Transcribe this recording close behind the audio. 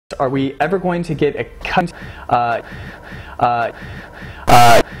Are we ever going to get a cut? I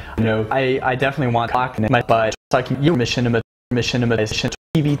definitely want to but like your mission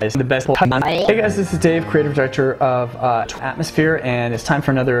TV is the best. Hey guys, this is Dave, creative director of Atmosphere, and it's time for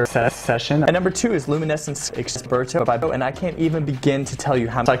another session. And number 2 is Luminescence Experto by Bo, and I can't even begin to tell you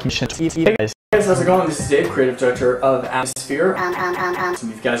how much Hey guys, how's it going? This is Dave, creative director of Atmosphere. Some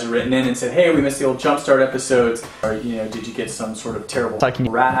of you guys have written in and said, hey, we missed the old Jumpstart episodes. Or, did you get some sort of terrible Dr.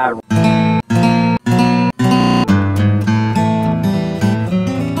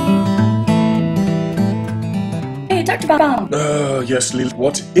 Bomb. Yes, Lily.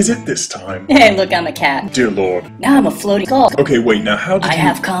 What is it this time? Hey, look, I'm a cat. Dear Lord. Now I'm a floating skull. Okay, wait, now how did I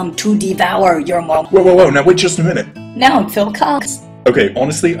have come to devour your mom. Whoa, now wait just a minute. Now I'm Phil Cox. Okay,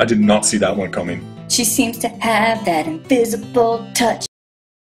 honestly, I did not see that one coming. She seems to have that invisible touch.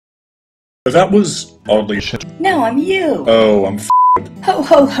 That was oddly Now I'm you. Oh, I'm Ho,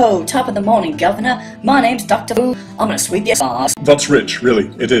 ho, ho, top of the morning, Governor. My name's Dr. Fu. I'm gonna sweep your ass. That's rich,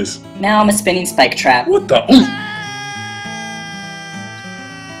 really, it is. Now I'm a spinning spike trap. What the?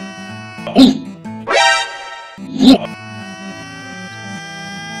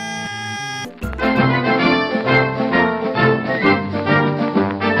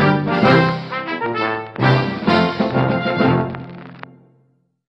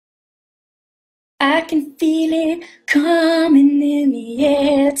 I can feel it coming in the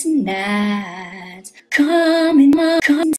air tonight. Coming